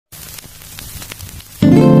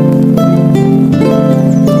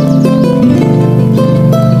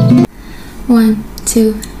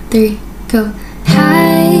2, 3, go.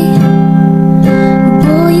 Hi,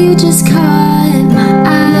 boy, you just caught my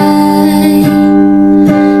eye.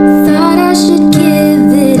 Thought I should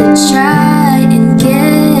give it a try and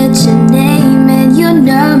get your name and your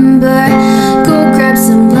number. Go grab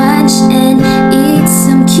some lunch and eat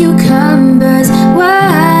some cucumbers.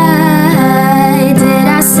 Why did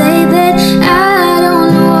I say that? I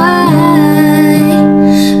don't know why,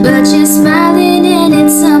 but you're smiling and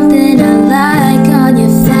it's something I like on your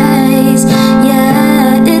face.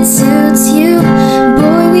 Yeah, it suits you.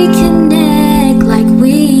 Boy, we connect like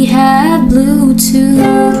we have Bluetooth.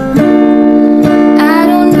 I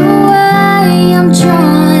don't know why I'm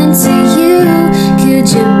drawn to you. Could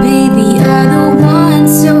you be the other one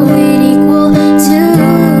so we'd equal two?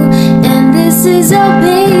 And this is all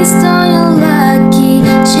based on a lucky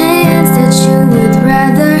chance that you would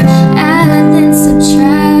rather add than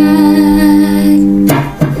subtract.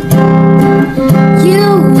 You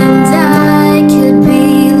and I could be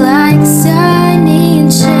like Sunny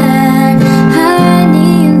and Cher,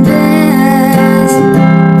 honey and bears.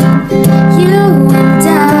 You and I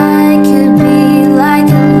could be like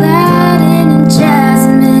Aladdin and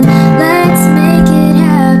Jasmine. Let's make it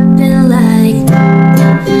happen like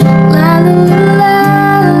la la la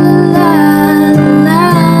la la la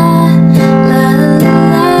la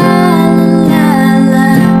la la.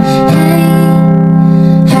 Hey,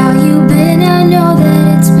 how you been? I know that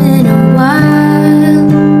it's been a while.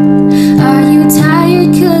 Are you tired?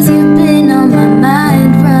 'Cause you've been on my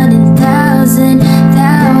mind, running thousands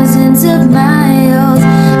of miles.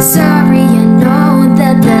 Sorry, I know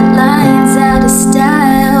that line's out of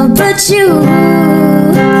style, but you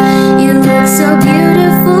look so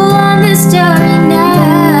beautiful on this starry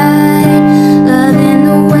night. Loving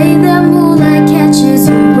the way the moonlight catches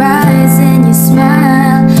your eyes and you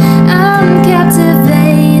smile. I'm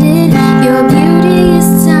captivated. Your beauty is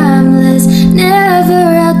timeless, never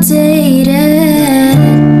outdated.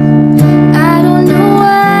 I don't know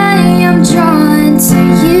why I'm drawn to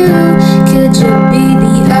you. Could you be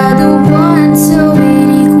the other one so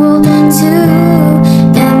we'd equal two?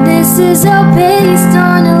 And this is all based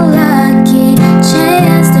on a lucky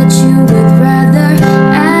chance that you would rather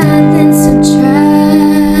add than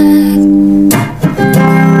subtract.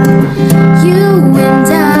 You and I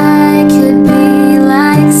could be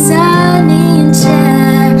like Sunny and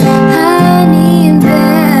Cher, honey and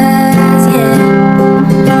bears, yeah.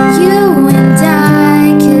 You and I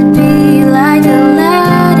could be like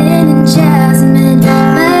Aladdin and Jasmine.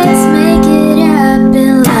 Let's make it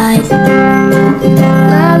happen like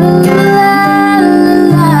la la la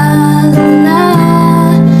la la la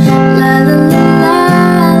la la la la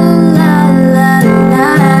la la la.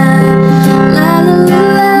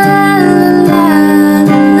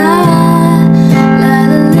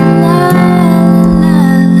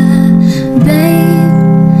 Babe,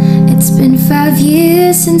 it's been 5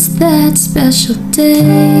 years since that special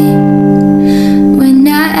day when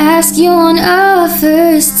I asked you on our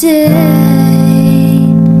first date.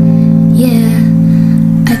 Yeah,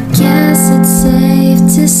 I guess it's safe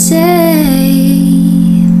to say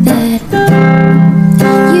that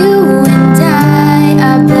you and I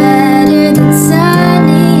are better than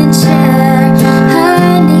Sunny and Cher,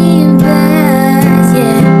 honey and bears,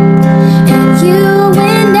 yeah. And you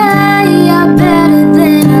and I are better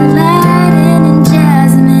than Aladdin and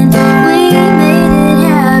Jasmine. We made it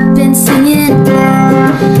happen, singing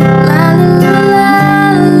la la la la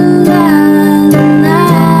la la la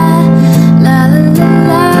la la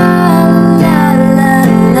la la la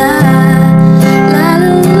la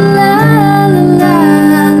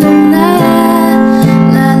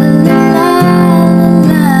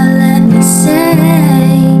Let me say,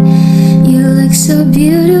 you look so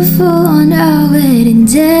beautiful on our wedding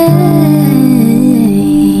day.